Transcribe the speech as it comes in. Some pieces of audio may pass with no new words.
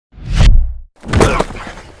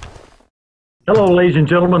Hello, ladies and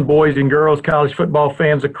gentlemen, boys and girls, college football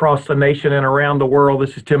fans across the nation and around the world.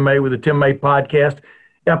 This is Tim May with the Tim May Podcast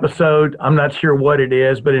episode. I'm not sure what it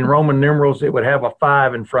is, but in Roman numerals, it would have a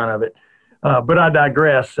 5 in front of it. But I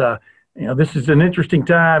digress. This is an interesting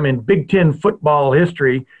time in Big Ten football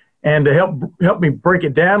history, and to help me break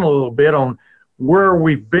it down a little bit on where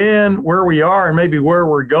we've been, where we are, and maybe where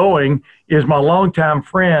we're going is my longtime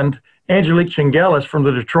friend, Angelique Chengelis from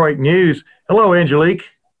the Detroit News. Hello, Angelique.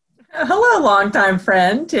 Hello, longtime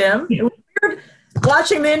friend, Tim. It was weird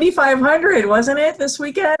watching the Indy 500, wasn't it, this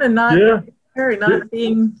weekend? And not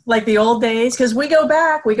being like the old days, because we go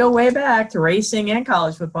way back to racing and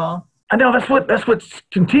college football. I know that's what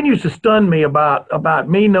continues to stun me about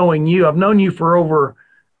me knowing you. I've known you for over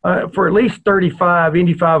for at least 35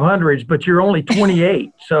 Indy 500s, but you're only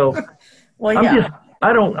 28. So well,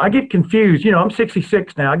 I get confused. I'm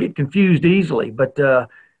 66 now. I get confused easily. But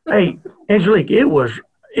hey, Angelique, it was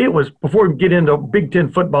before we get into Big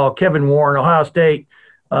Ten football, Kevin Warren, Ohio State,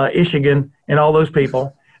 Michigan, and all those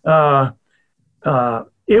people. It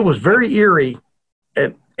was very eerie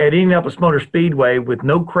at Indianapolis Motor Speedway with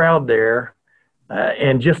no crowd there,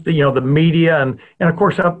 and just the media and of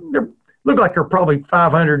course there looked like there were probably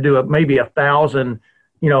 500 to maybe 1,000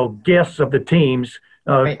 guests of the teams,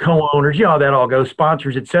 right. Co-owners, how that all goes,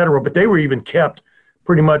 sponsors, etc. But they were even kept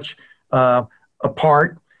pretty much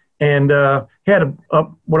apart. And had a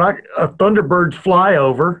Thunderbirds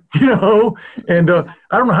flyover, and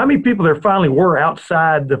I don't know how many people there finally were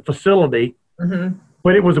outside the facility,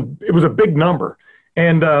 but it was a big number,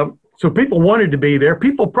 and so people wanted to be there.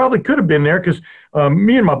 People probably could have been there because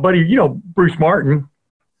me and my buddy, Bruce Martin,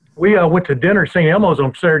 we went to dinner at St. Elmo's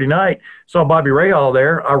on Saturday night. Saw Bobby Rahal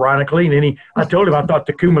there, ironically, and then I told him I thought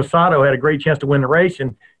Takuma Sato had a great chance to win the race,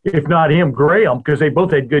 and if not him, Graham, because they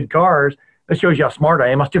both had good cars. That shows you how smart I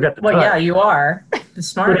am. I still got the touch. Well, yeah, you are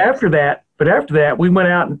smart. But after that, we went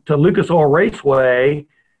out to Lucas Oil Raceway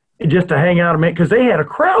just to hang out a minute because they had a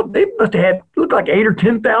crowd. They must have had looked like 8,000 or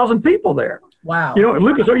 10,000 people there. Wow.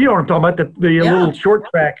 Lucas Oil, you know what I'm talking about, the little short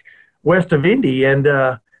track west of Indy, and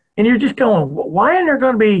you're just going, why aren't there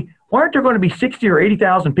going to be 60 or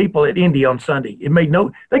 80,000 people at Indy on Sunday? It made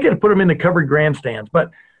they could have put them in the covered grandstands,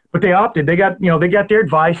 but they opted. They got their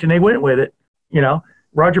advice and they went with it.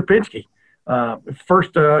 Roger Penske.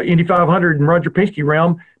 First Indy 500 in Roger Penske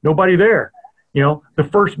realm, nobody there. The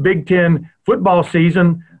first Big Ten football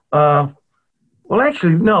season. This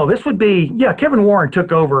would be, Kevin Warren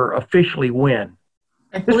took over officially when?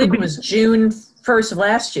 I believe it was June 1st of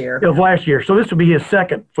last year. So this would be his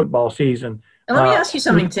second football season. And let me ask you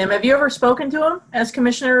something, Tim. Have you ever spoken to him as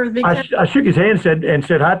commissioner of the Big Ten? I shook his hand and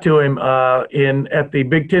said hi to him at the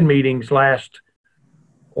Big Ten meetings last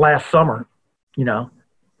summer,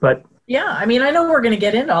 but. Yeah, I mean, I know we're going to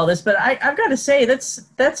get into all this, but I've got to say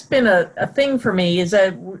that's been a thing for me is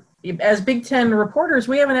that as Big Ten reporters,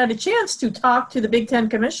 we haven't had a chance to talk to the Big Ten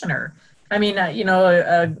commissioner. I mean,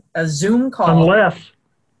 a Zoom call.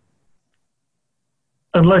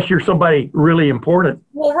 Unless you're somebody really important.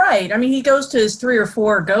 Well, right. I mean, he goes to his 3 or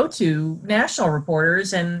 4 go-to national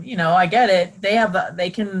reporters, and, I get it. They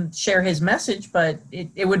can share his message, but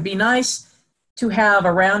it would be nice to have a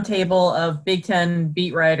roundtable of Big Ten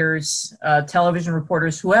beat writers, television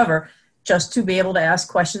reporters, whoever, just to be able to ask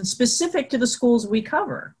questions specific to the schools we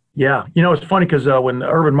cover. Yeah. It's funny because when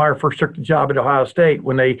Urban Meyer first took the job at Ohio State,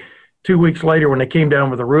 2 weeks later, when they came down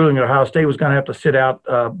with the ruling that Ohio State was going to have to sit out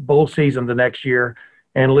bowl season the next year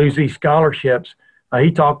and lose these scholarships, he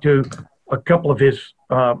talked to a couple of his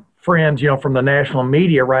friends, from the national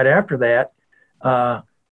media right after that,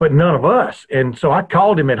 but none of us. And so I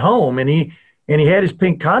called him at home, and he had his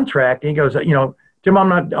pink contract, and he goes, Tim,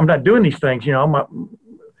 I'm not doing these things, and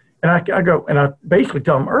I go, and I basically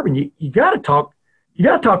tell him, Urban, you got to talk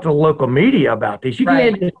to the local media about this. You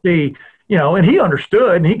can't just be, and he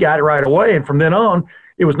understood, and he got it right away. And from then on,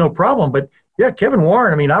 it was no problem. But yeah, Kevin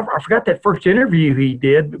Warren, I mean, I forgot that first interview he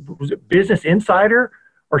did. Was it Business Insider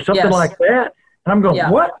or something like that? And I'm going,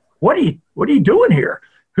 what are you doing here?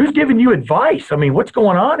 Who's giving you advice? I mean, what's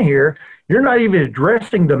going on here? You're not even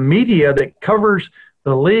addressing the media that covers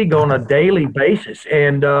the league on a daily basis.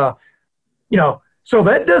 And, so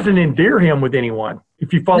that doesn't endear him with anyone,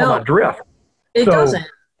 if you follow my drift. It doesn't.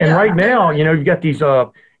 And right now, you've got these,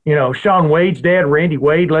 Sean Wade's dad, Randy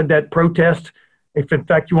Wade, led that protest, if in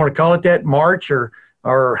fact you want to call it that, march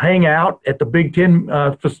or hangout at the Big Ten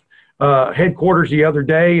headquarters the other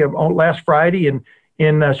day, last Friday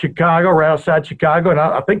in Chicago, right outside Chicago. And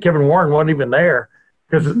I think Kevin Warren wasn't even there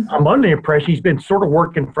because I'm under the impression he's been sort of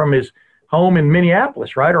working from his home in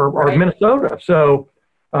Minneapolis, right, or Minnesota. So,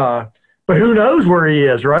 but who knows where he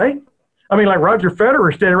is, right? I mean, like Roger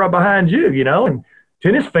Federer standing right behind you, you know, and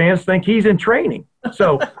tennis fans think he's in training.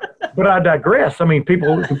 So, but I digress. I mean,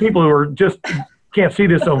 people who are just can't see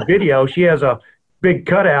this on video, she has a big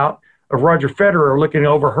cutout of Roger Federer looking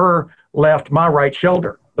over her left, my right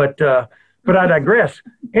shoulder. But I digress.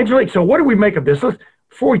 Angelique, so what do we make of this?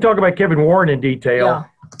 Before we talk about Kevin Warren in detail,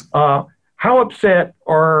 how upset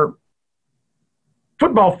are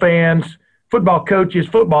football fans, football coaches,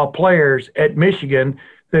 football players at Michigan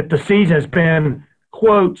that the season has been,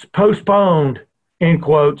 quotes, postponed, end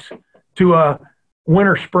quotes, to a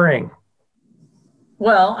winter spring?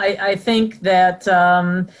 Well, I think that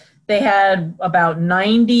they had about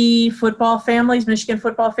 90 football families, Michigan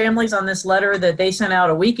football families, on this letter that they sent out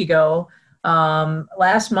a week ago,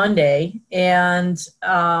 last Monday. And,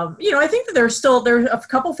 I think that there's a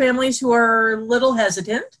couple families who are a little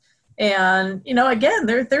hesitant. And, again,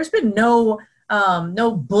 there's been no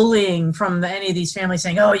bullying from any of these families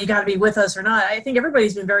saying, oh, you got to be with us or not. I think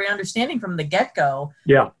everybody's been very understanding from the get-go.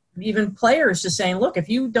 Yeah. Even players just saying, look, if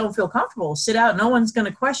you don't feel comfortable, sit out. No one's going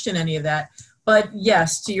to question any of that. But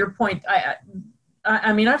yes, to your point,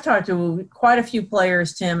 I mean, I've talked to quite a few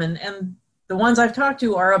players, Tim, and the ones I've talked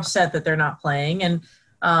to are upset that they're not playing. And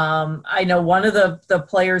I know one of the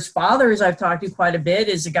players' fathers I've talked to quite a bit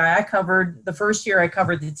is a guy I covered the first year I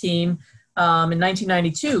covered the team in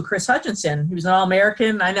 1992, Chris Hutchinson. He was an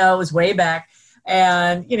All-American. I know it was way back.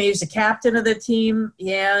 And, he was the captain of the team,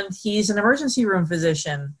 and he's an emergency room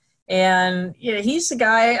physician. And, he's the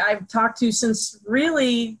guy I've talked to since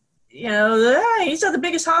really, he's at the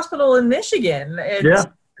biggest hospital in Michigan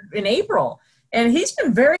in April. And he's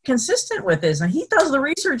been very consistent with this. And he does the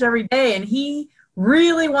research every day, and he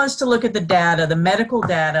really wants to look at the data, the medical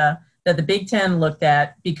data that the Big Ten looked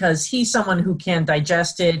at, because he's someone who can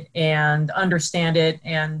digest it and understand it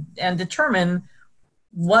and determine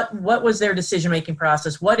what was their decision-making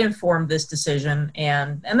process, what informed this decision,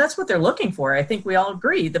 and that's what they're looking for. I think we all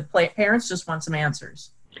agree. The parents just want some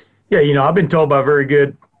answers. Yeah, I've been told by very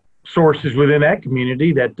good sources within that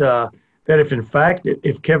community that if in fact,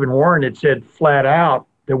 if Kevin Warren had said flat out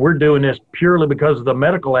that we're doing this purely because of the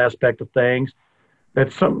medical aspect of things,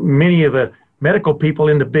 that many of the medical people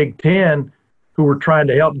in the Big Ten who were trying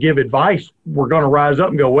to help give advice were going to rise up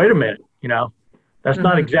and go, wait a minute, that's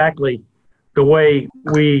not exactly the way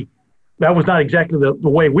that was not exactly the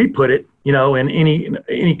way we put it, in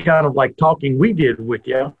any kind of like talking we did with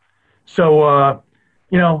you. So,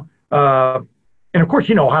 and of course,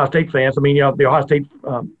 Ohio State fans, I mean, the Ohio State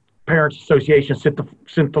Parents Association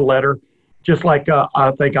sent the letter, just like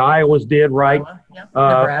I think Iowa's did, right?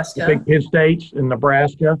 Nebraska. I think Penn State and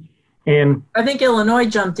Nebraska. And I think Illinois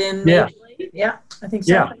jumped in. Yeah. Yeah, I think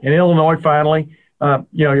so. Yeah, and Illinois finally.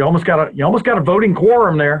 You almost got a voting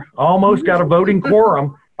quorum there. Almost got a voting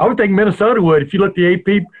quorum. I would think Minnesota would. If you look at the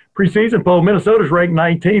AP preseason poll, Minnesota's ranked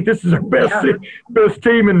 19th. This is their best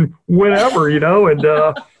team in whenever, and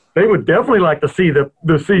they would definitely like to see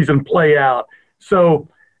the season play out. So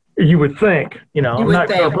you would think, I'm not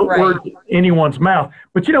going to put words in anyone's mouth.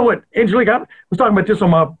 But you know what, Angelique, I was talking about this on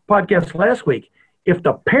my podcast last week. If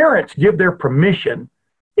the parents give their permission,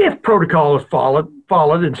 if protocol is followed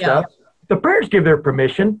and stuff, the parents give their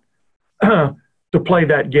permission to play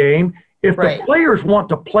that game. If the players want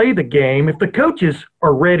to play the game, if the coaches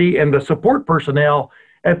are ready and the support personnel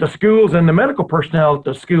at the schools and the medical personnel at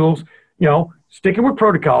the schools, sticking with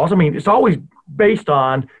protocols. I mean, it's always based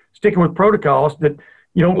on sticking with protocols that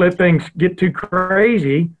you don't let things get too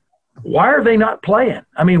crazy. Why are they not playing?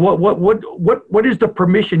 I mean, what is the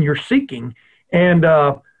permission you're seeking? And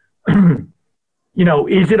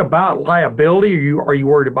is it about liability? Are you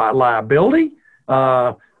worried about liability?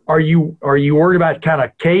 Are you worried about kind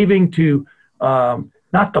of caving to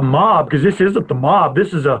not the mob, because this isn't the mob.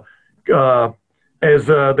 This is as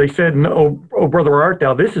they said in Oh Brother Art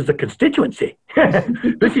Thou, this is the constituency.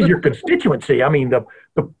 This is your constituency. I mean, the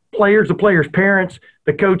players' parents,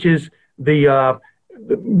 the coaches, the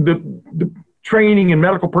training and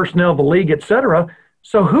medical personnel of the league, et cetera.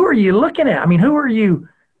 So who are you looking at? I mean, who are you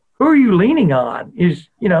leaning on?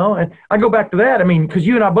 And I go back to that. I mean, because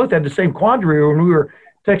you and I both had the same quandary when we were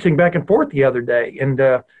texting back and forth the other day, and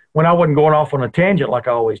when I wasn't going off on a tangent like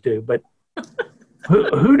I always do. But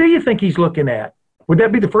who do you think he's looking at? Would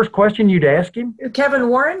that be the first question you'd ask him? Kevin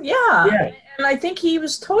Warren? Yeah. And I think he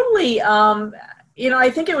was totally, I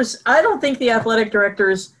don't think the athletic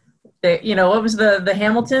directors, what was the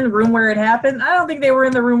Hamilton room where it happened? I don't think they were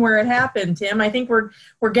in the room where it happened, Tim. I think we're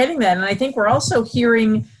getting that. And I think we're also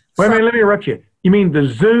hearing. Wait a minute, let me interrupt you. You mean the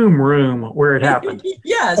Zoom room where it happened?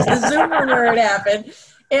 Yes, the Zoom room where it happened.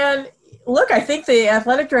 And look, I think the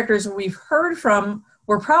athletic directors we've heard from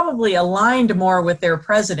were probably aligned more with their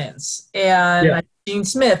presidents. And Gene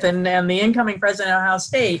Smith and the incoming president of Ohio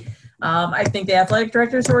State, I think the athletic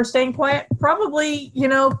directors who are staying quiet probably,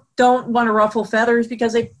 don't want to ruffle feathers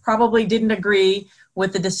because they probably didn't agree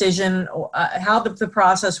with the decision, how the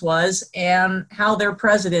process was, and how their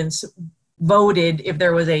presidents voted if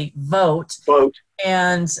there was a vote.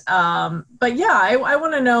 And but yeah, I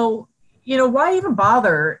want to know, why even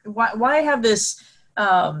bother? Why have this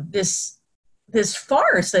this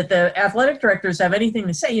farce that the athletic directors have anything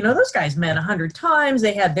to say? Those guys met 100 times.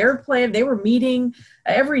 They had their plan. They were meeting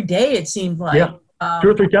every day, it seemed like. Yeah, 2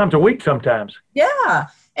 or 3 times a week sometimes. Yeah.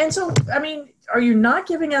 And so, I mean, are you not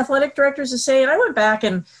giving athletic directors a say? And I went back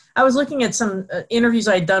and I was looking at some interviews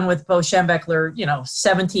I'd done with Bo Schembechler,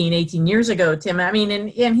 17, 18 years ago, Tim. I mean,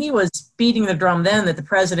 and he was beating the drum then that the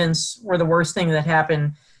presidents were the worst thing that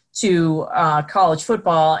happened to college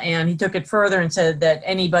football. And he took it further and said that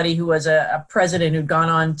anybody who was a president who'd gone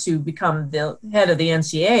on to become the head of the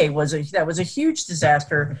NCAA was a huge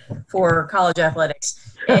disaster for college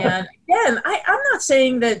athletics. And again, I'm not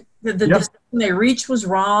saying that the decision they reached was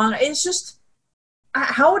wrong. It's just,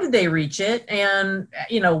 how did they reach it? And,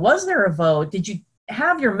 was there a vote? Did you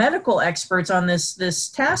have your medical experts on this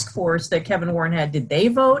task force that Kevin Warren had? Did they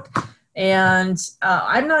vote? And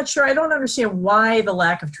I'm not sure. I don't understand why the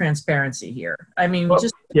lack of transparency here. I mean,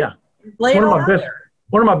 lay it all out there.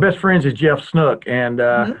 One of my best friends is Jeff Snook, and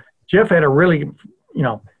Jeff had a really,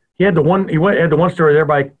 he had the one story that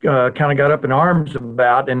everybody kind of got up in arms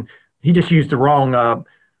about, and he just used the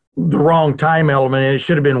wrong time element, and it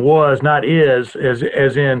should have been was, not is,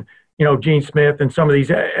 as in, Gene Smith and some of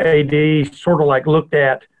these ADs sort of like looked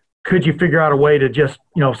at, could you figure out a way to just,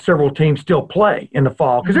 several teams still play in the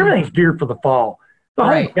fall? Because everything's geared for the fall. The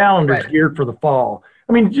whole calendar is geared for the fall.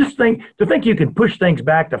 I mean, just think you can push things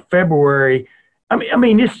back to February. I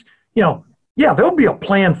mean, just, there'll be a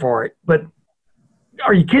plan for it, but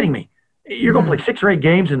are you kidding me? You're going to play 6 or 8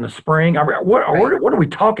 games in the spring. What are we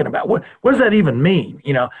talking about? What does that even mean?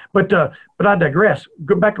 But I digress.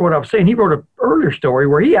 Go back to what I was saying. He wrote an earlier story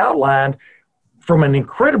where he outlined from an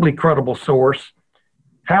incredibly credible source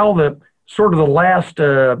how the last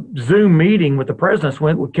Zoom meeting with the presidents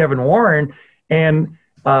went with Kevin Warren. And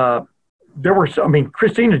there were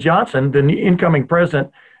Christina Johnson, the incoming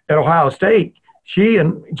president at Ohio State, she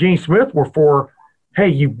and Gene Smith were for, hey,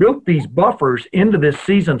 you built these buffers into this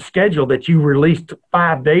season schedule that you released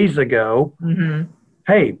 5 days ago. Mm-hmm.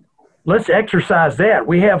 Hey, let's exercise that.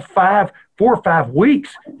 We have 4 or 5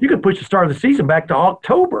 weeks. You could push the start of the season back to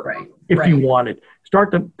October if you wanted.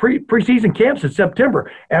 Start the preseason camps in September.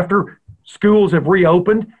 After schools have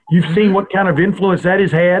reopened, you've seen what kind of influence that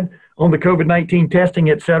has had on the COVID-19 testing,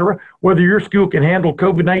 et cetera. Whether your school can handle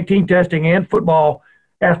COVID-19 testing and football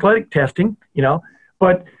athletic testing,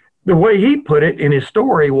 But the way he put it in his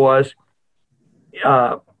story was,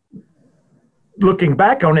 looking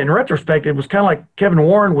back on it in retrospect, it was kind of like Kevin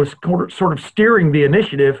Warren was sort of steering the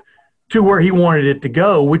initiative to where he wanted it to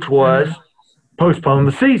go, which was postpone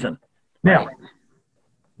the season. Now,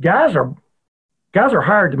 guys are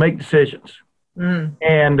hired to make decisions,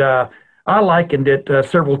 and I likened it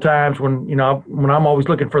several times when I'm always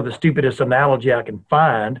looking for the stupidest analogy I can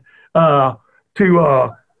find to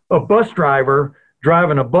a bus driver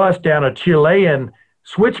driving a bus down a Chilean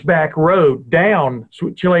switchback road, in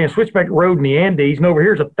the Andes, and over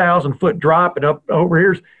here's a 1,000-foot drop, and up over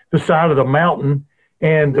here's the side of the mountain,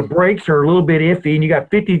 and the brakes are a little bit iffy, and you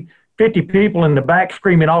got 50 people in the back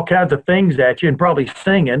screaming all kinds of things at you and probably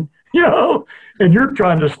singing, and you're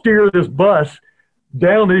trying to steer this bus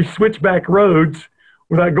down these switchback roads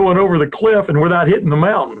without going over the cliff and without hitting the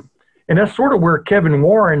mountain. And that's sort of where Kevin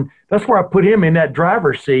Warren, that's where I put him in that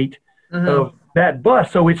driver's seat of that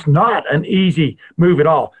bus. So it's not an easy move at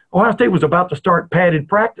all. Ohio State was about to start padded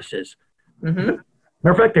practices. Matter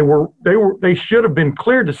of fact, they should have been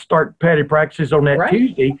cleared to start padded practices on that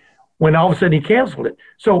Tuesday when all of a sudden he canceled it.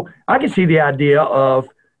 So I can see the idea of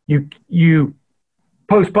you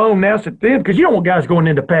postpone now at the end, because you don't want guys going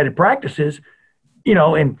into padded practices,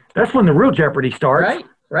 and that's when the real jeopardy starts.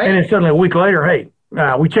 Right. And then suddenly a week later, hey,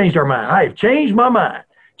 we changed our mind. I have changed my mind.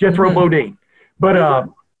 Jethro Bodine. But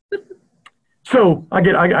so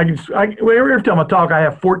every time I talk, I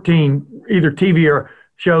have 14 either TV or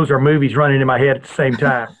shows or movies running in my head at the same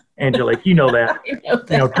time. Angelique, you know that.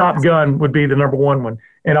 Top Gun would be the number one one,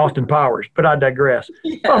 and Austin Powers. But I digress.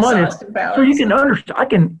 Yes, Austin Powers. So you can understand. I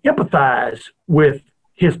can empathize with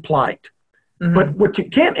his plight. But what you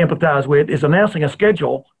can't empathize with is announcing a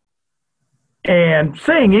schedule and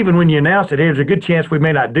saying, even when you announce it, hey, there's a good chance we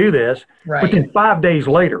may not do this, but then 5 days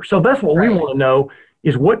later. So that's what we want to know,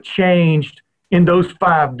 is what changed in those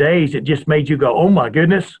 5 days, it just made you go, oh my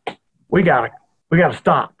goodness, we gotta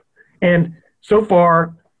stop. And so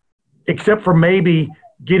far, except for maybe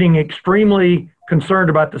getting extremely concerned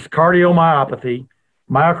about this cardiomyopathy,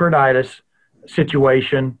 myocarditis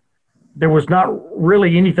situation, there was not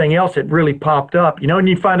really anything else that really popped up. And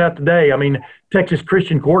you find out today, I mean, Texas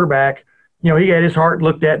Christian quarterback, he had his heart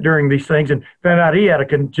looked at during these things and found out he had a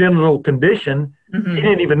congenital condition he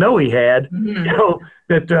didn't even know he had,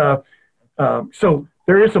 so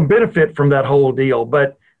there is some benefit from that whole deal,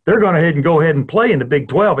 but they're going to go ahead and play in the Big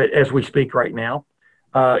 12 as we speak right now.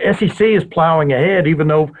 SEC is plowing ahead, even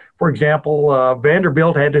though, for example,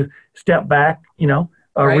 Vanderbilt had to step back,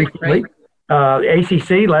 recently. Right.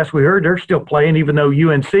 ACC, last we heard, they're still playing, even though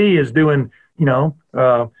UNC is doing,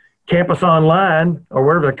 campus online or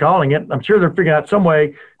whatever they're calling it. I'm sure they're figuring out some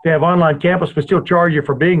way to have online campus but still charge you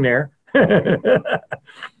for being there.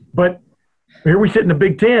 But here we sit in the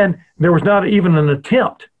Big Ten. There was not even an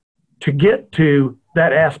attempt to get to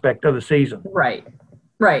that aspect of the season. Right.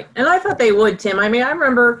 And I thought they would, Tim. I mean, I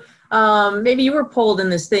remember maybe you were pulled in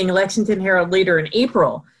this thing, Lexington Herald Leader, in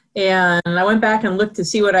April. And I went back and looked to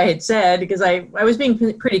see what I had said because I was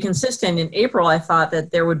being pretty consistent. In April, I thought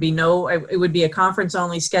that there would be it would be a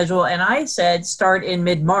conference-only schedule. And I said start in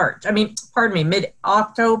mid-October,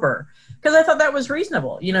 because I thought that was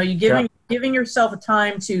reasonable. You giving yourself a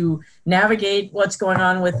time to navigate what's going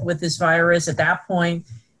on with this virus at that point.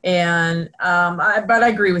 And but I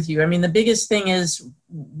agree with you. I mean, the biggest thing is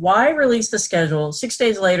why release the schedule 6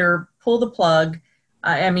 days later, pull the plug.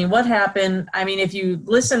 I mean, what happened? I mean, if you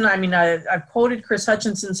listen, I mean, I've quoted Chris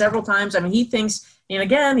Hutchinson several times. I mean, he thinks, and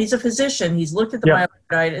again, he's a physician. He's looked at the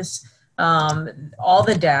myocarditis, all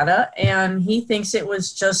the data, and he thinks it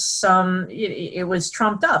was just it was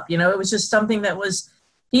trumped up. It was just something that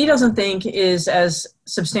he doesn't think is as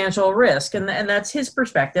substantial a risk. And that's his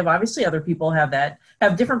perspective. Obviously, other people have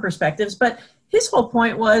different perspectives. But his whole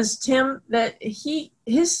point was, Tim, that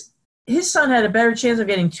his son had a better chance of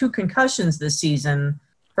getting 2 concussions this season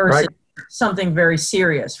versus something very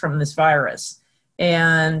serious from this virus.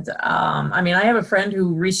 And I mean, I have a friend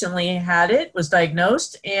who recently was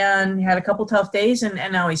diagnosed and had a couple tough days, and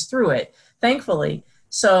now he's through it, thankfully.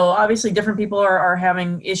 So obviously different people are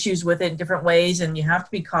having issues with it in different ways, and you have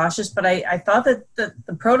to be cautious. But I thought that the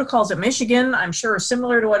protocols at Michigan, I'm sure, are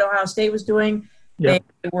similar to what Ohio State was doing. Yep.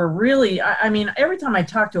 They were really, I mean, every time I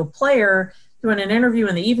talk to a player doing an interview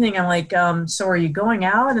in the evening, I'm like, so are you going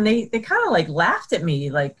out? And they kind of like laughed at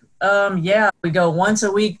me, like, yeah, we go once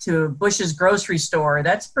a week to Bush's grocery store.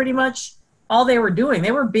 That's pretty much all they were doing.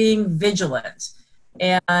 They were being vigilant.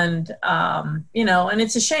 And, and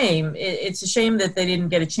it's a shame. It's a shame that they didn't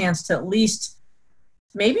get a chance to at least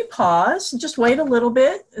maybe pause and just wait a little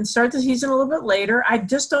bit and start the season a little bit later. I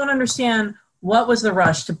just don't understand what was the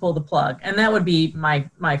rush to pull the plug. And that would be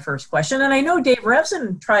my first question. And I know Dave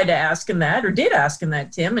Revson tried to ask him that, or did ask him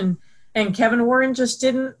that, Tim, and Kevin Warren just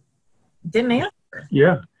didn't answer.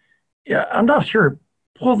 Yeah. I'm not sure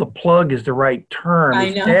pull the plug is the right term. I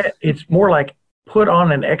know. It's more like put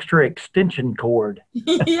on an extra extension cord.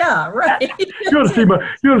 Yeah, right. You want to see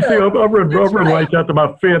I've run lights out to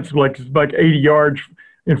my fence like 80 yards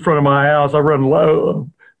in front of my house. I run low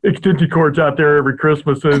extension cords out there every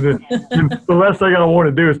Christmas, and the last thing I want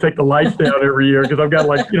to do is take the lights down every year because I've got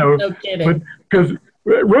No kidding. Because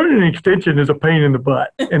running an extension is a pain in the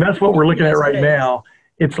butt, and that's what we're looking at right now.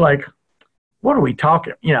 It's like, what are we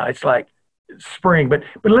talking? It's like spring, but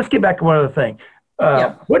let's get back to one other thing.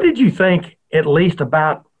 What did you think, at least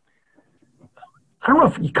about, I don't know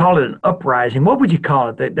if you call it an uprising. What would you call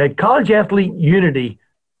it? That College Athlete Unity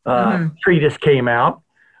treatise came out.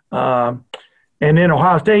 And then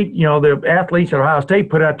Ohio State, the athletes at Ohio State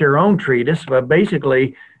put out their own treatise. But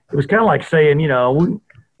basically, it was kind of like saying, we're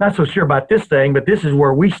not so sure about this thing, but this is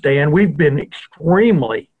where we stand. We've been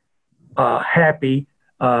extremely happy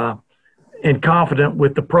and confident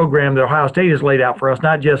with the program that Ohio State has laid out for us,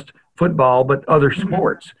 not just football, but other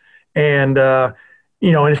sports. And, and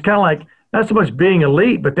it's kind of like not so much being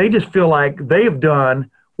elite, but they just feel like they have done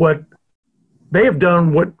what they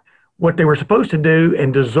were supposed to do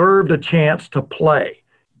and deserved a chance to play.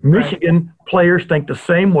 Michigan players think the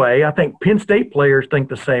same way. I think Penn State players think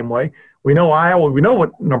the same way. We know Iowa. We know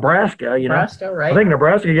what Nebraska, Nebraska, right. I think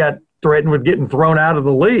Nebraska got threatened with getting thrown out of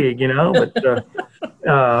the league,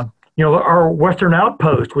 but, our Western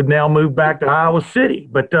Outpost would now move back to Iowa City.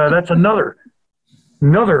 But that's another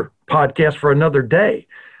podcast for another day.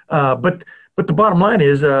 But the bottom line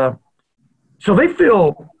is, so they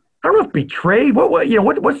feel, I don't know if betrayed.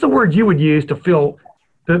 What's the word you would use to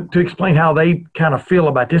explain how they kind of feel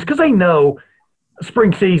about this? Because they know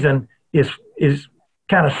spring season is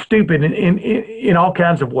kind of stupid in all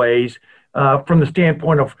kinds of ways from the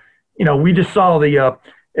standpoint of, we just saw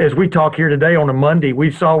as we talk here today on a Monday,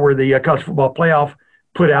 we saw where the college football playoff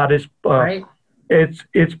put out its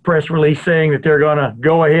press release saying that they're going to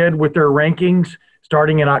go ahead with their rankings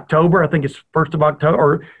starting in October. I think it's 1st of October,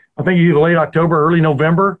 or I think either late October, early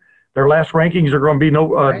November. Their last rankings are going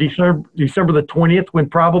to be December the 20th, when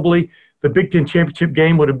probably the Big Ten championship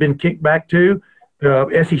game would have been kicked back to.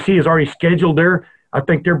 The SEC has already scheduled their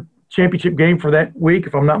championship game for that week,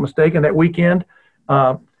 if I'm not mistaken, that weekend.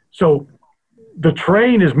 So the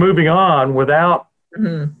train is moving on without,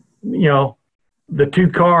 the two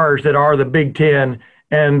cars that are the Big Ten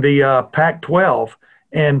and the Pac-12.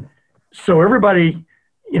 And so everybody,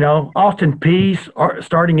 Austin Peay's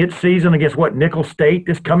starting its season against Nicholls State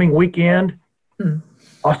this coming weekend.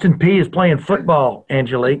 Austin Peay is playing football,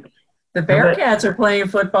 Angelique. The Bearcats are playing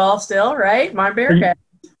football still, right? My Bearcats.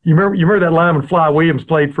 You remember that lineman Fly Williams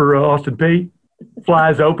played for Austin Peay?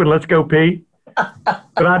 Flies open, let's go Peay.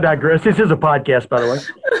 But I digress. This is a podcast, by the way.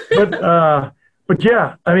 But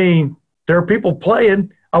yeah, I mean, there are people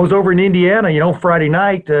playing. I was over in Indiana, Friday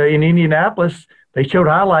night in Indianapolis. They showed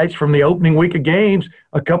highlights from the opening week of games.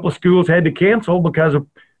 A couple of schools had to cancel because of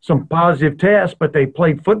some positive tests, but they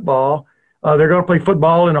played football. They're going to play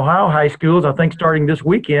football in Ohio high schools, I think, starting this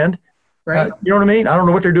weekend. Right. You know what I mean? I don't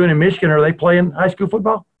know what they're doing in Michigan. Are they playing high school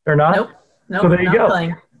football? They're not? Nope. So there you go.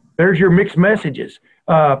 Playing. There's your mixed messages.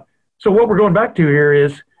 So what we're going back to here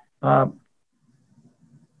is,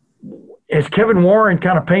 as Kevin Warren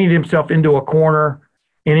kind of painted himself into a corner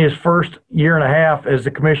in his first year and a half as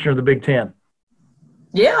the commissioner of the Big Ten?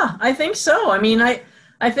 Yeah, I think so. I mean, I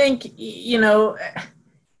think,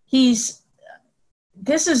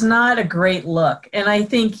 this is not a great look. And I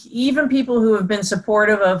think even people who have been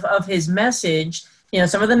supportive of his message,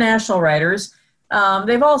 some of the national writers,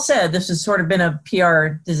 they've all said this has sort of been a PR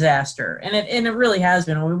disaster. And it really has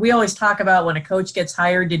been. We always talk about when a coach gets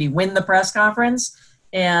hired, did he win the press conference?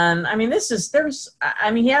 And I mean,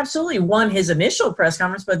 he absolutely won his initial press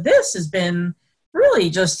conference, but this has been really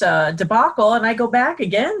just a debacle. And I go back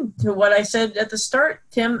again to what I said at the start,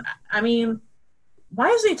 Tim. I mean, why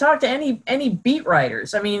doesn't he talk to any beat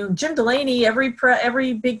writers? I mean, Jim Delaney,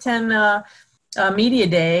 every Big Ten media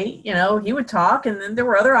day, he would talk, and then there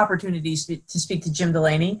were other opportunities to speak to Jim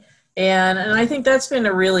Delaney. And I think that's been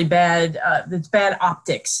a really bad, it's bad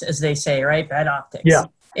optics, as they say, right? Bad optics. Yeah.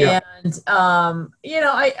 And,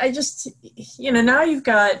 I just, now you've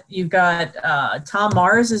got Tom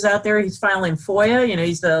Mars is out there. He's filing FOIA.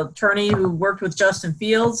 He's the attorney who worked with Justin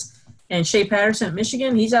Fields and Shea Patterson at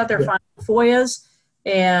Michigan. He's out there filing FOIAs,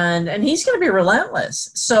 and he's going to be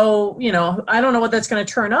relentless. So, I don't know what that's going to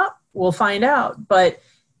turn up. We'll find out. But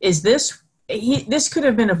this could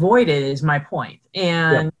have been avoided is my point.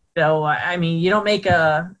 And, I mean, you don't make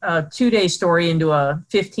a 2-day story into a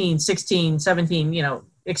 15, 16, 17,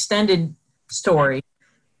 extended story.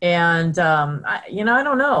 And, I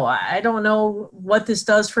don't know. I don't know what this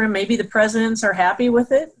does for him. Maybe the presidents are happy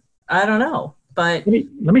with it. I don't know. But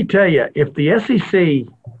let me tell you, if the SEC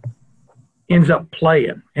ends up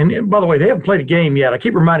playing, and by the way, they haven't played a game yet. I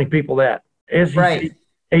keep reminding people that. SEC, right.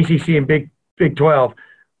 ACC, and Big 12,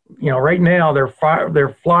 right now they're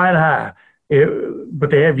flying high, but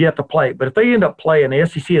they have yet to play. But if they end up playing, the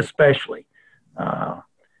SEC especially,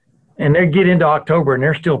 and they get into October and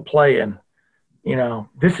they're still playing,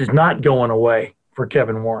 this is not going away for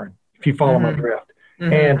Kevin Warren, if you follow my drift.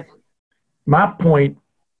 Mm-hmm. And my point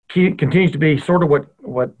continues to be sort of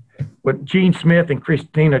what Gene Smith and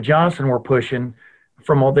Christina Johnson were pushing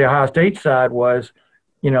from the Ohio State side was,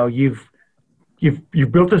 you've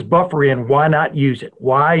built this buffer in. Why not use it?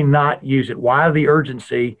 Why not use it? Why the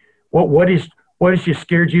urgency? What has just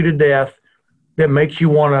scared you to death that makes you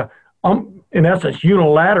want to, in essence,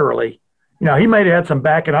 unilaterally? He may have had some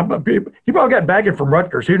backing. He probably got backing from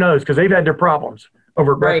Rutgers. Who knows? Because they've had their problems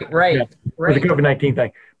over right with the COVID-19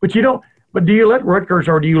 thing. But you don't. But do you let Rutgers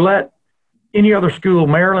or do you let any other school,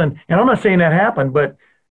 Maryland? And I'm not saying that happened, but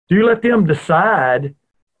do you let them decide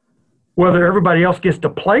whether everybody else gets to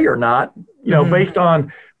play or not? Based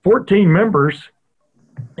on 14 members.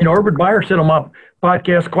 Urban Meyer said on my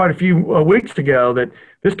podcast quite a few weeks ago that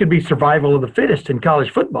this could be survival of the fittest in college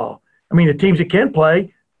football. I mean, the teams that can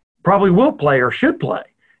play probably will play or should play.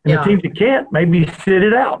 And the teams that can't, maybe sit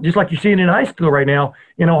it out, just like you're seeing in high school right now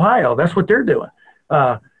in Ohio. That's what they're doing.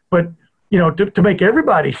 But, to make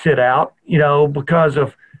everybody sit out, because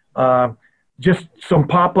of just some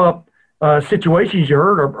pop-up situations you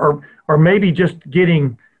heard or maybe just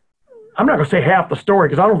getting – I'm not going to say half the story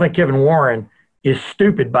because I don't think Kevin Warren is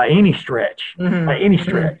stupid by any stretch,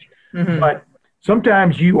 But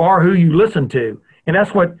sometimes you are who you listen to. And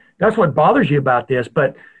that's what bothers you about this.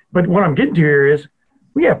 But what I'm getting to here is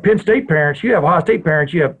we have Penn State parents, you have Ohio State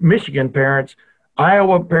parents, you have Michigan parents,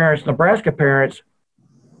 Iowa parents, Nebraska parents.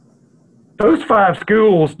 Those 5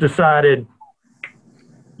 schools decided,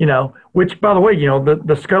 which, by the way,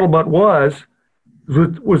 the scuttlebutt was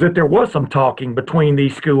that there was some talking between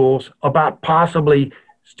these schools about possibly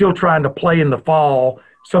still trying to play in the fall,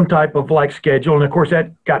 some type of like schedule. And of course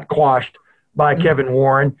that got quashed by Kevin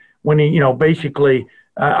Warren when he, basically,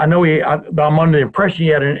 I'm under the impression he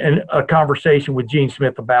had a conversation with Gene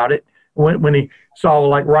Smith about it when he saw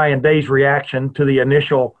like Ryan Day's reaction to the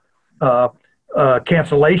initial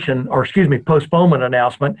cancellation, or postponement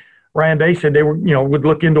announcement. Ryan Day said they were, would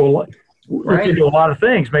look into a lot of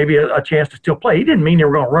things, maybe a chance to still play. He didn't mean they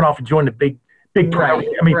were going to run off and join the big Right.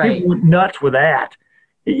 I mean, people went nuts with that.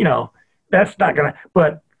 That's not going to,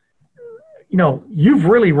 but, you've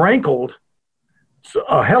really rankled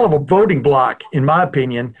a hell of a voting block, in my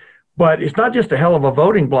opinion, but it's not just a hell of a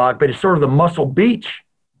voting block, but it's sort of the Muscle Beach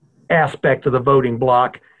aspect of the voting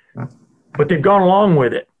block, but they've gone along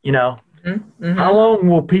with it, Mm-hmm. How long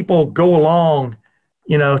will people go along,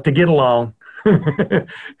 to get along, because,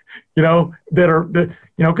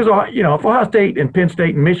 if Ohio State and Penn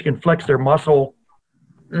State and Michigan flex their muscle,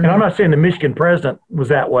 and I'm not saying the Michigan president was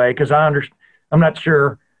that way, because I'm not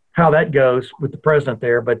sure how that goes with the president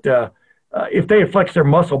there, but if they had flexed their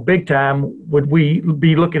muscle big time, would we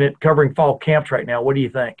be looking at covering fall camps right now? What do you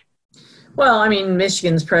think? Well, I mean,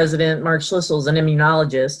 Michigan's president, Mark Schlissel, is an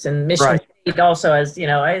immunologist, and Michigan State also has,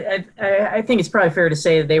 I think it's probably fair to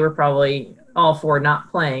say that they were probably all for not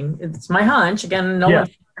playing. It's my hunch. Again, no one's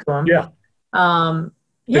to them. Yeah.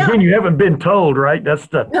 Again, you haven't been told, right? That's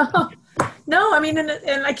the No, I mean,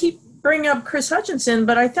 and I keep bringing up Chris Hutchinson,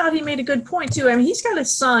 but I thought he made a good point too. I mean, he's got a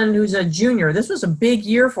son who's a junior. This was a big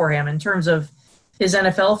year for him in terms of his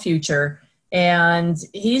NFL future, and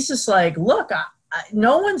he's just like, look,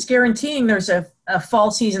 no one's guaranteeing there's a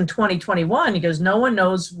fall season 2021. He goes, no one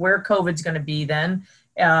knows where COVID's going to be then.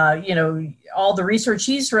 All the research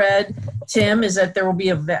he's read, Tim, is that there will be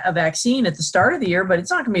a vaccine at the start of the year, but it's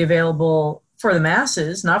not going to be available for the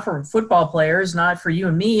masses, not for football players, not for you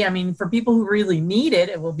and me. I mean, for people who really need it,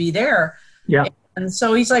 it will be there. Yeah. And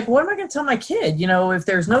so he's like, what am I going to tell my kid? If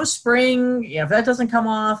there's no spring, if that doesn't come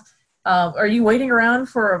off, are you waiting around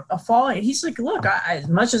for a fall? And he's like, look, as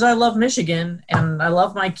much as I love Michigan and I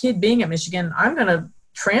love my kid being at Michigan, I'm going to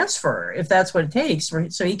transfer if that's what it takes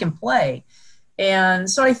so he can play. And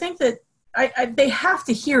so I think that they have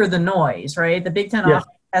to hear the noise, right? The Big Ten offense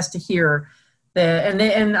has to hear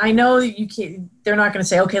and I know that they're not going to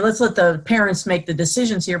say, okay, let's let the parents make the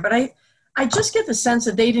decisions here. But I just get the sense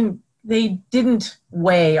that they didn't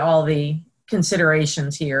weigh all the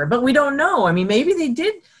considerations here, but we don't know. I mean, maybe they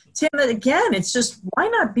did, Tim. Again, it's just, why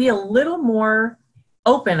not be a little more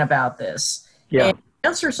open about this and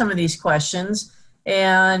answer some of these questions?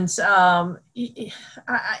 And I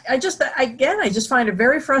just find it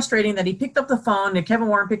very frustrating that he picked up the phone, that Kevin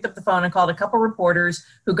Warren picked up the phone and called a couple reporters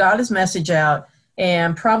who got his message out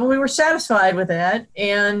and probably were satisfied with that.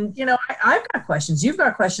 And, I've got questions. You've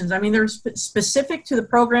got questions. I mean, they're specific to the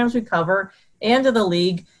programs we cover and to the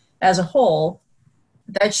league as a whole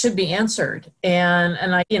that should be answered.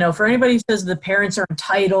 And I, for anybody who says the parents are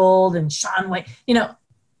entitled and Sean Wayne,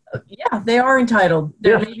 yeah, they are entitled.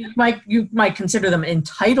 Maybe you might consider them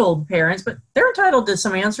entitled parents, but they're entitled to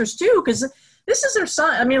some answers too, because this is their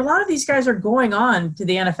son. I mean, a lot of these guys are going on to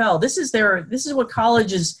the NFL. This is what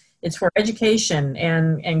college is. It's for education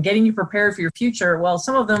and getting you prepared for your future. Well,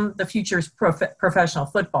 some of them, the future is professional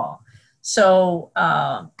football. So,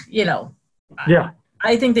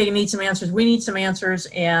 I think they need some answers. We need some answers,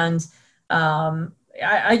 and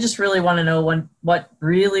I just really want to know what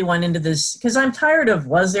really went into this, because I'm tired of,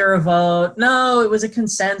 was there a vote? No, it was a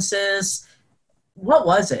consensus. What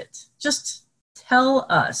was it? Just tell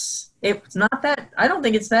us. It's not that, I don't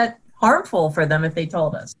think it's that harmful for them if they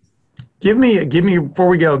told us. Give me before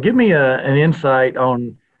we go, give me an insight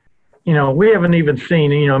on, we haven't even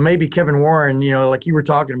seen, maybe Kevin Warren, like you were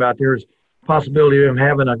talking about, there's possibility of him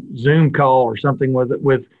having a Zoom call or something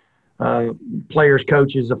with players,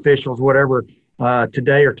 coaches, officials, whatever,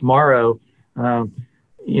 today or tomorrow.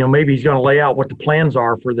 Maybe he's going to lay out what the plans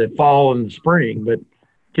are for the fall and the spring, but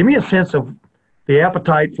give me a sense of the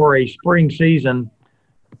appetite for a spring season.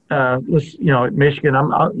 At Michigan,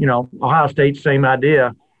 Ohio State, same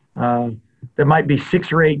idea. There might be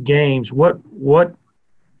 6 or 8 games. What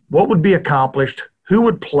would be accomplished? Who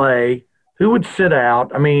would play? Who would sit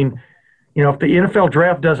out? I mean, if the NFL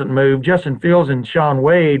draft doesn't move, Justin Fields and Shaun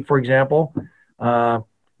Wade, for example,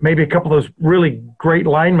 maybe a couple of those really great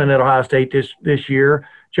linemen at Ohio State this year,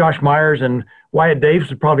 Josh Myers and Wyatt Davis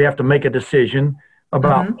would probably have to make a decision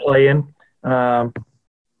about playing.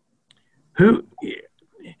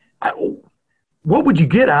 What would you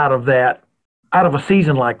get out of a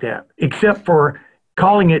season like that, except for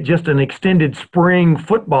calling it just an extended spring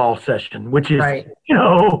football session, which is, Right.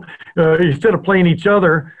 Instead of playing each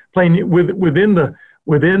other, playing within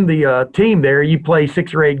the team there, you play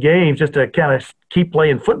 6 or 8 games just to kind of keep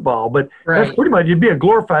playing football. But that's pretty much, it'd be a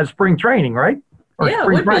glorified spring training, right? Or yeah, it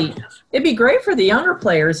spring would practice. be. It'd be great for the younger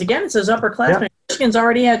players. Again, it's those upperclassmen. Yeah. Michigan's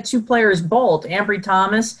already had 2 players bolt, Ambry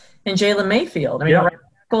Thomas and Jalen Mayfield. I mean, right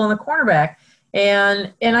tackle and the cornerback.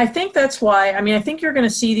 And I think that's why, I think you're going to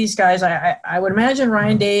see these guys. I would imagine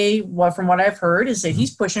Ryan Day, from what I've heard, is that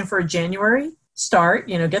he's pushing for a January start,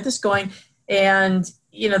 get this going. And,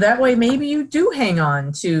 that way maybe you do hang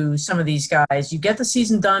on to some of these guys. You get the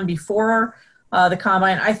season done before the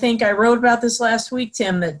combine. I think I wrote about this last week,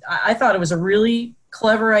 Tim, that I thought it was a really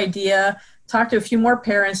clever idea. Talked to a few more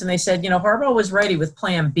parents, and they said, Harbaugh was ready with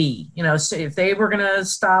plan B. So if they were going to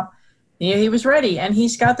stop, he was ready, and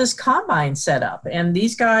he's got this combine set up. And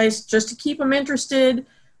these guys, just to keep them interested,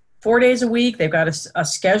 4 days a week, they've got a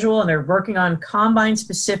schedule, and they're working on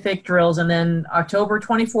combine-specific drills. And then October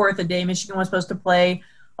 24th, the day Michigan was supposed to play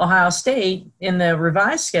Ohio State in the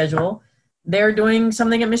revised schedule, they're doing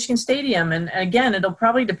something at Michigan Stadium. And again, it'll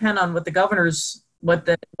probably depend on what the governor's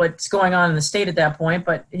what's going on in the state at that point.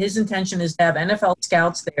 But his intention is to have NFL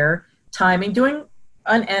scouts there, timing, doing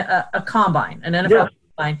a combine, an NFL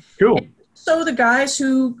combine. Cool. And so the guys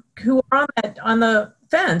who are on the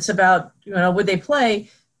fence about would they play,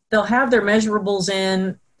 they'll have their measurables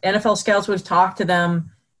in. NFL scouts would talk to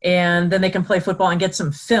them, and then they can play football and get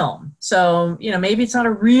some film. So maybe it's not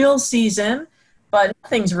a real season, but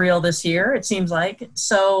nothing's real this year, it seems like.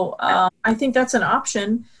 So I think that's an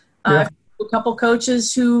option. A couple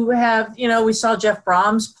coaches who have, we saw Jeff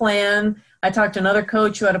Brom's plan. I talked to another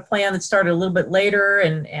coach who had a plan that started a little bit later,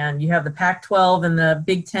 and you have the Pac-12 and the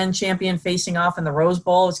Big Ten champion facing off in the Rose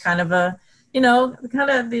Bowl. It's kind of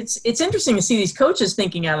it's interesting to see these coaches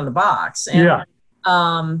thinking out of the box. And,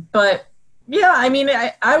 but yeah,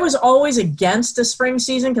 I was always against the spring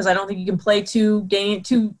season because I don't think you can play 2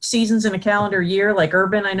 seasons in a calendar year like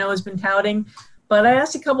Urban, I know, has been touting. But I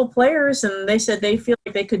asked a couple players, and they said they feel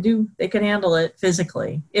like they could handle it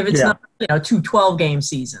physically if it's not 2 12-game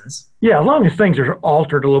seasons. Yeah, as long as things are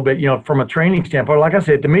altered a little bit, from a training standpoint. Like I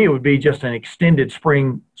said, to me, it would be just an extended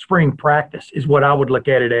spring practice is what I would look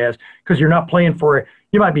at it as, because you're not playing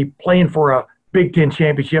you might be playing for a Big Ten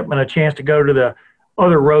championship and a chance to go to the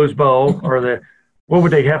other Rose Bowl or what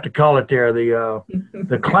would they have to call it there?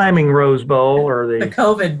 The climbing Rose Bowl or the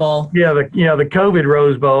COVID Bowl. Yeah, the COVID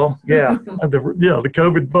Rose Bowl. Yeah, the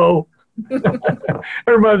COVID Bowl. That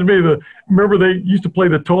reminds me remember they used to play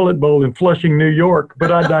the toilet bowl in Flushing, New York,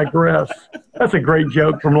 but I digress. That's a great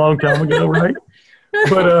joke from a long time ago, right?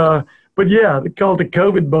 But yeah, they called it the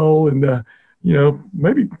COVID Bowl, and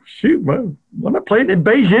maybe why not play it in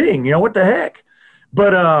Beijing? What the heck?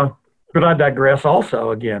 But I digress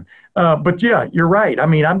also again. But yeah, you're right.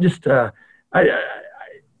 I'm just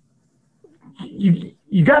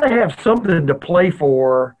you got to have something to play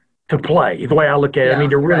for to play. The way I look at it,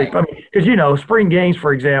 to really, because spring games,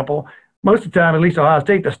 for example, most of the time, at least Ohio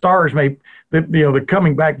State, the stars the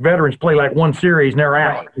coming back veterans play like one series and they're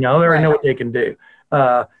out. They already know what they can do.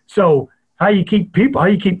 So how you keep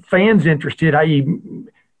fans interested?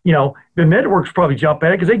 The networks probably jump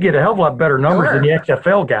at it because they get a hell of a lot better numbers than the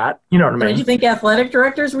XFL got. You know what I mean? Don't you think athletic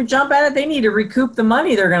directors would jump at it? They need to recoup the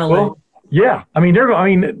money they're going to lose. Yeah.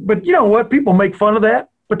 But you know what? People make fun of that,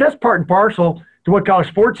 but that's part and parcel to what college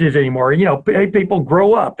sports is anymore. People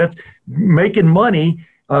grow up. That's making money,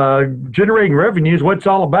 generating revenue is what it's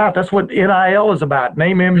all about. That's what NIL is about,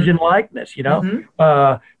 name, image, and likeness.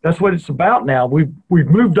 That's what it's about now. We've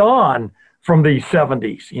moved on from the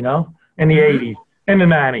 70s, and the 80s. In the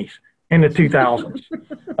 90s, in the 2000s,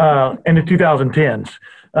 and the 2010s.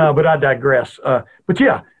 But I digress. But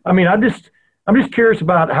yeah, I'm just curious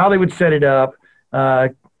about how they would set it up,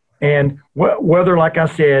 and whether, like I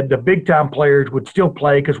said, the big time players would still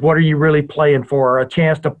play. Because what are you really playing for? A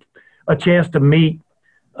chance to meet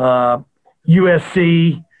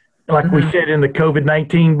USC, like we said in the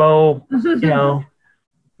COVID-19 Bowl.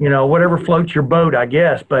 Whatever floats your boat, I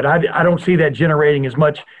guess. But I don't see that generating as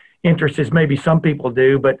much interest as maybe some people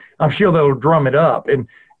do, but I'm sure they'll drum it up.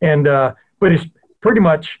 But it's pretty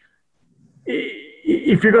much,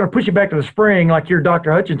 if you're going to push it back to the spring, like your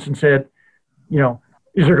Dr. Hutchinson said,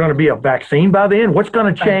 is there going to be a vaccine by then? What's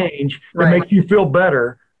going to change that makes you feel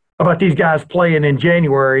better about these guys playing in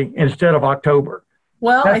January instead of October?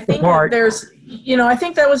 Well, I That's the think part. I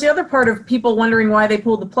think that was the other part of people wondering why they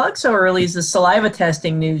pulled the plug so early is the saliva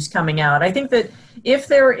testing news coming out. I think that if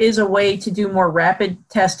there is a way to do more rapid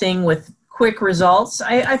testing with quick results,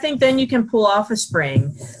 I think then you can pull off a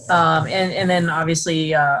spring and then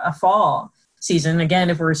obviously a fall season. Again,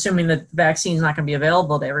 if we're assuming that the vaccine is not going to be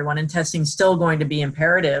available to everyone and testing is still going to be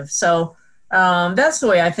imperative. So that's the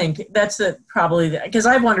way I think. That's because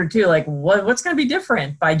I've wondered too, like what's going to be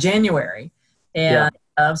different by January. And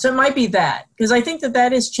so it might be that, because I think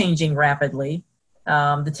that is changing rapidly,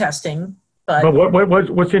 the testing. But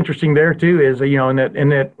what's interesting there too is in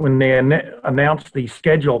that when they announced the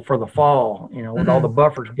schedule for the fall, with all the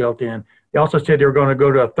buffers built in, they also said they were going to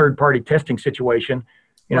go to a third-party testing situation,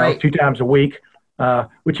 right. 2 times a week,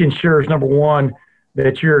 which ensures, number one,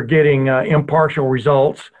 that you're getting impartial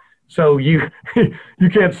results. So you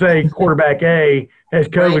can't say quarterback A has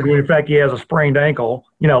COVID right. when in fact he has a sprained ankle,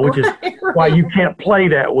 which is why you can't play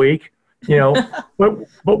that week,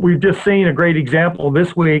 But we've just seen a great example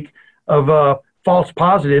this week of false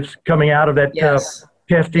positives coming out of that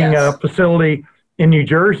testing facility in New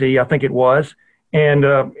Jersey, I think it was, and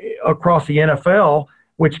across the NFL,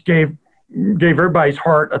 which gave everybody's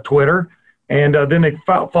heart a twitter. And then they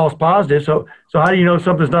found false positives. So how do you know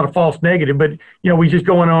something's not a false negative? But, we just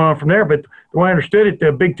going on from there. But the way I understood it,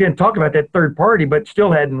 the Big Ten talked about that third party, but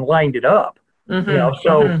still hadn't lined it up.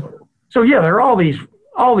 So yeah, there are all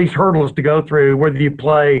these hurdles to go through, whether you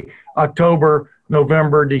play October,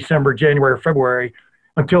 November, December, January, or February,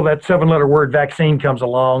 until that 7-letter word vaccine comes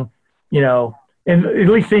along, and at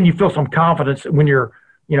least then you feel some confidence when you're,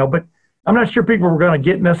 but I'm not sure people were going to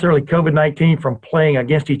get necessarily COVID-19 from playing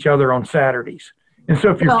against each other on Saturdays. And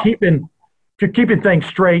so if you're keeping things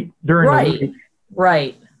straight during the week.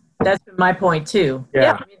 Right. That's my point too.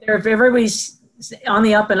 Yeah. If everybody's on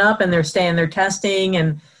the up and up and they're testing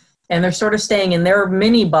and they're sort of staying in their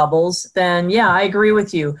mini bubbles, then yeah, I agree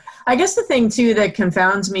with you. I guess the thing too that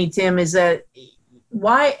confounds me, Tim, is that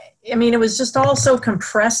it was just all so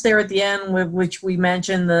compressed there at the end, which we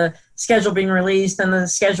mentioned the schedule being released and the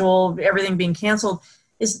schedule, everything being canceled,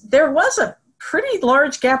 is there was a pretty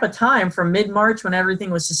large gap of time from mid-March when everything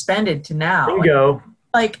was suspended to now. There you go.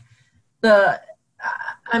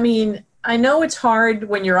 I know it's hard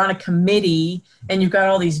when you're on a committee and you've got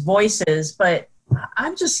all these voices, but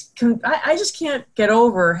I just can't get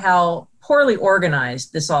over how poorly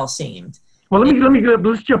organized this all seemed. Well,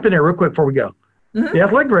 let's jump in there real quick before we go. Mm-hmm. The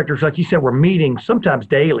athletic directors, like you said, were meeting sometimes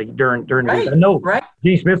daily during the week. I know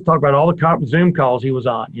Gene Smith talked about all the Zoom calls he was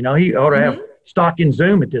on. He ought to have stock in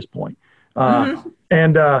Zoom at this point. But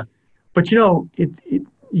you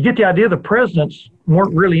get the idea the presidents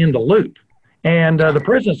weren't really in the loop. And the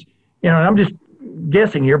presidents, and I'm just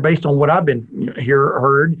guessing here based on what I've been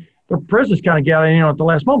heard, the presidents kind of got in at the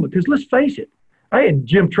last moment. Because let's face it, I had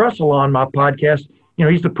Jim Trussell on my podcast.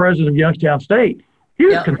 He's the president of Youngstown State. He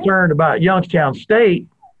was concerned about Youngstown State,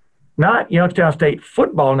 not Youngstown State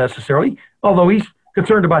football necessarily, although he's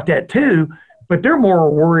concerned about that too. But they're more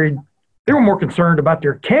worried. They were more concerned about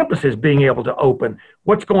their campuses being able to open.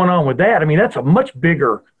 What's going on with that? That's a much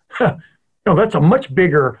bigger,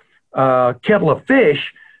 kettle of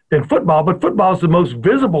fish than football. But football is the most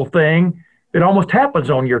visible thing that almost happens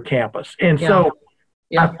on your campus. And so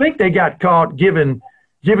I think they got caught giving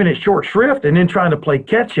it short shrift and then trying to play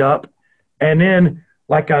catch up. And then,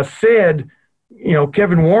 like I said,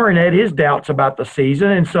 Kevin Warren had his doubts about the season.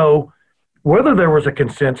 And so whether there was a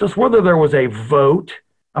consensus, whether there was a vote,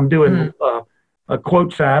 I'm doing a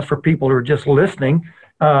quote signs for people who are just listening,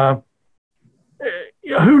 who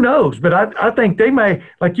knows? But I think they may,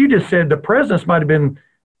 like you just said, the presidents might have been,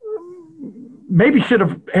 maybe should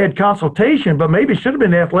have had consultation, but maybe should have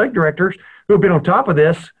been the athletic directors who have been on top of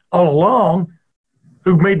this all along,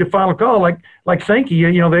 who made the final call, like Sankey,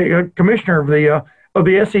 the commissioner of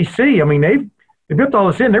the SEC. They built all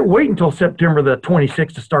this in. They're waiting until September the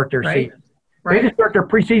 26th to start their season. Right. They didn't start their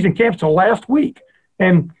preseason camps until last week.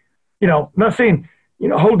 And, not saying,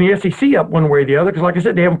 holding the SEC up one way or the other, because like I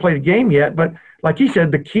said, they haven't played a game yet. But like he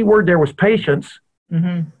said, the key word there was patience,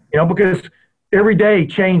 because every day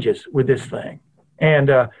changes with this thing. And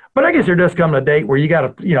but I guess there does come a date where you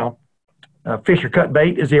got to, fish or cut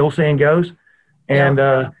bait, as the old saying goes. And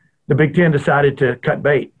the Big Ten decided to cut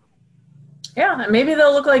bait. Yeah, maybe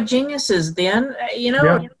they'll look like geniuses at the end.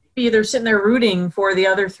 Maybe they're sitting there rooting for the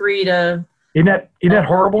other three to. Isn't that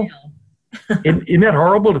horrible? Isn't that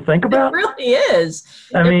horrible to think about? It really is.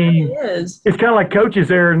 It's kind of like coaches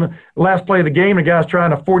there in the last play of the game. The guy's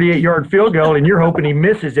trying a 48-yard field goal, and you're hoping he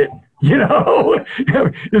misses it. Is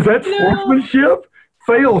that sportsmanship?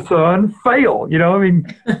 Fail, son, fail.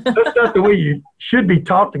 That's not the way you should be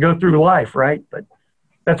taught to go through life, right? But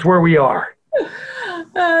That's where we are.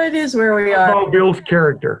 It is where we are. Football builds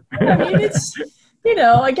character. I mean, it's,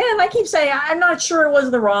 again, I keep saying I'm not sure it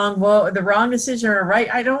was the wrong decision or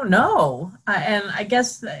right. I don't know. And I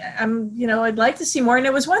guess I'd like to see more. And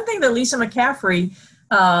it was one thing that Lisa McCaffrey,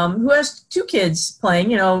 who has two kids playing,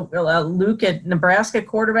 Luke at Nebraska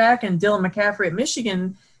quarterback and Dylan McCaffrey at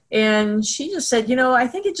Michigan. And she just said, I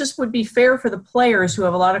think it just would be fair for the players who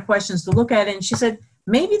have a lot of questions to look at it. And she said,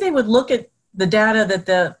 maybe they would look at the data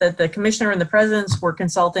that the commissioner and the presidents were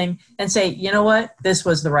consulting and say, you know what, this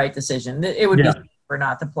was the right decision. It would be for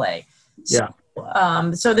not to play. Yeah.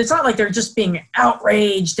 So it's not like they're just being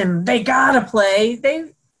outraged and they got to play.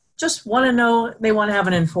 They just want to know, they want to have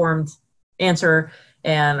an informed answer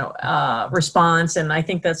and response. And I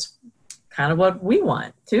think that's kind of what we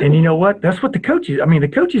want too. And you know what? That's what the coaches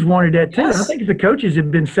wanted that too. Yes. I think if the coaches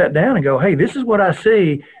had been sat down and go, hey, this is what I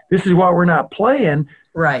see. This is why we're not playing.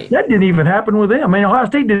 Right. That didn't even happen with them. I mean, Ohio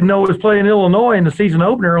State didn't know it was playing Illinois in the season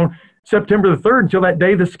opener on September the 3rd until that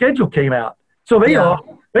day the schedule came out. So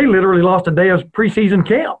they literally lost a day of preseason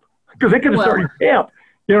camp because they could have started camp.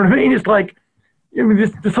 You know what I mean? It's like,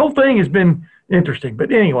 this whole thing has been interesting.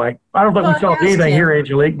 But anyway, I don't think we saw anything here,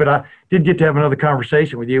 Angelique, but I did get to have another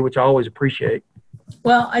conversation with you, which I always appreciate.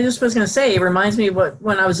 Well, I just was going to say, it reminds me of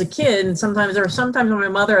when I was a kid, and sometimes when my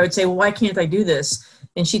mother, I would say, well, why can't I do this?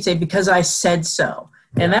 And she'd say, because I said so.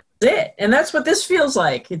 And that's it. And that's what this feels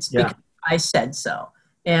like. It's because I said so.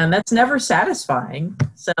 And that's never satisfying.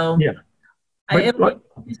 So I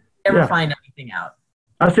never find anything out.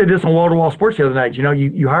 I said this on Wall to Wall Sports the other night.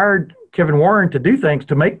 You hired Kevin Warren to do things,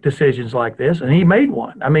 to make decisions like this, and he made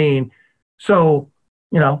one. I mean, so,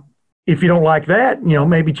 if you don't like that,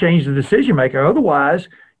 maybe change the decision maker. Otherwise,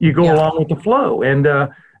 you go along with the flow. And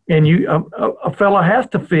a fella has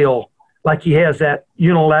to feel like he has that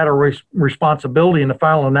unilateral responsibility in the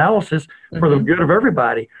final analysis for the good of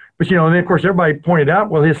everybody. But, and then, of course, everybody pointed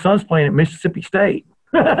out, well, his son's playing at Mississippi State.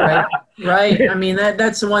 Right. I mean,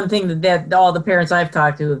 that's the one thing that all the parents I've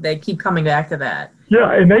talked to, they keep coming back to that.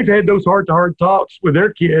 Yeah, and they've had those heart-to-heart talks with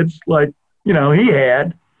their kids like, he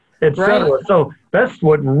had, et cetera. Right. So that's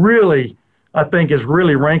what really, I think, has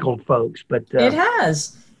really rankled folks. But it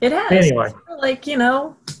has. Anyway. Like,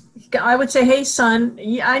 I would say, hey, son,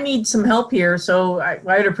 I need some help here. So I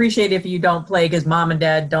would appreciate if you don't play because mom and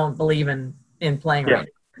dad don't believe in playing right.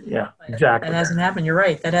 Yeah, exactly. That hasn't happened. You're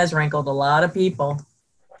right. That has rankled a lot of people.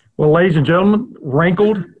 Well, ladies and gentlemen,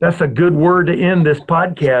 rankled, that's a good word to end this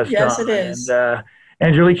podcast. Yes, it is. And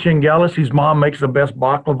Angelique Chengelis, whose mom makes the best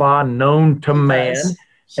baklava known to man.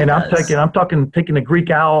 She does. I'm taking the Greek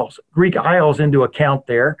Isles into account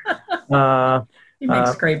there. He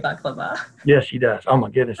makes great baklava. Yes, she does. Oh my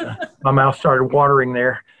goodness, my mouth started watering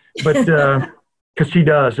there. But because she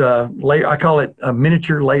does I call it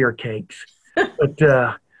miniature layer cakes.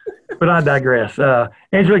 But I digress.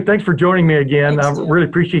 Angelique, thanks for joining me again. I really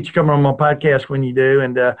appreciate you coming on my podcast when you do.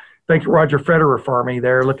 And thanks, Roger Federer, for me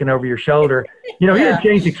there, looking over your shoulder. He had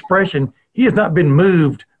changed expression. He has not been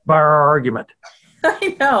moved by our argument.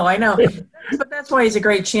 I know. But that's why he's a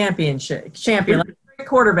great champion. Like a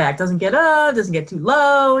quarterback doesn't get up, doesn't get too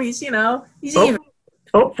low. He's even.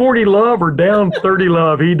 Up 40 love or down 30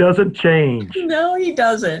 love, he doesn't change. No, he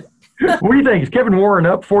doesn't. What do you think? Is Kevin Warren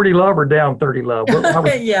up 40 love or down 30 love?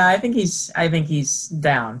 Yeah, I think he's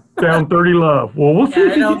down. Down 30 love. Well, we'll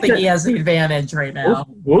see. I don't think he has the advantage right now.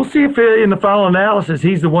 We'll see if in the final analysis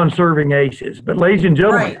he's the one serving aces. But ladies and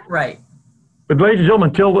gentlemen, right. But ladies and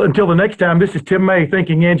gentlemen, until the next time, this is Tim May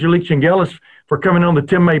thanking Angelique Chengelis for coming on the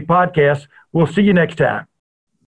Tim May podcast. We'll see you next time.